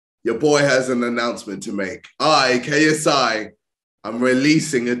your boy has an announcement to make. KSI, I'm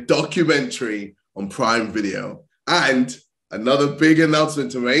releasing a documentary on Prime Video. And another big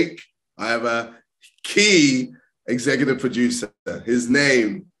announcement to make. I have a key executive producer. His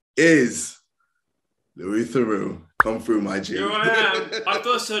name is Louis Theroux. Come through, my G. Here I am. I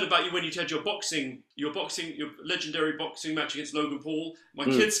first heard about you when you had your legendary boxing match against Logan Paul. My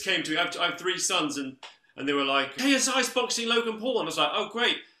kids came to me. I have 3 sons, and they were like, KSI's boxing Logan Paul. And I was like, oh,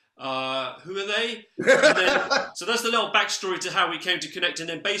 great. Who are they? And then, so that's the little backstory to how we came to connect. And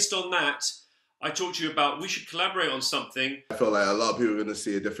then based on that, I talked to you about we should collaborate on something. I feel like a lot of people are going to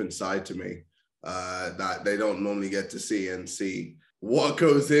see a different side to me that they don't normally get to see what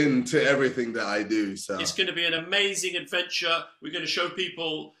goes into everything that I do. So it's going to be an amazing adventure. We're going to show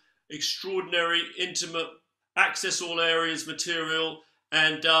people extraordinary, intimate, access all areas material.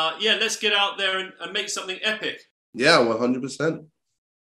 And yeah, let's get out there and make something epic. Yeah, 100%.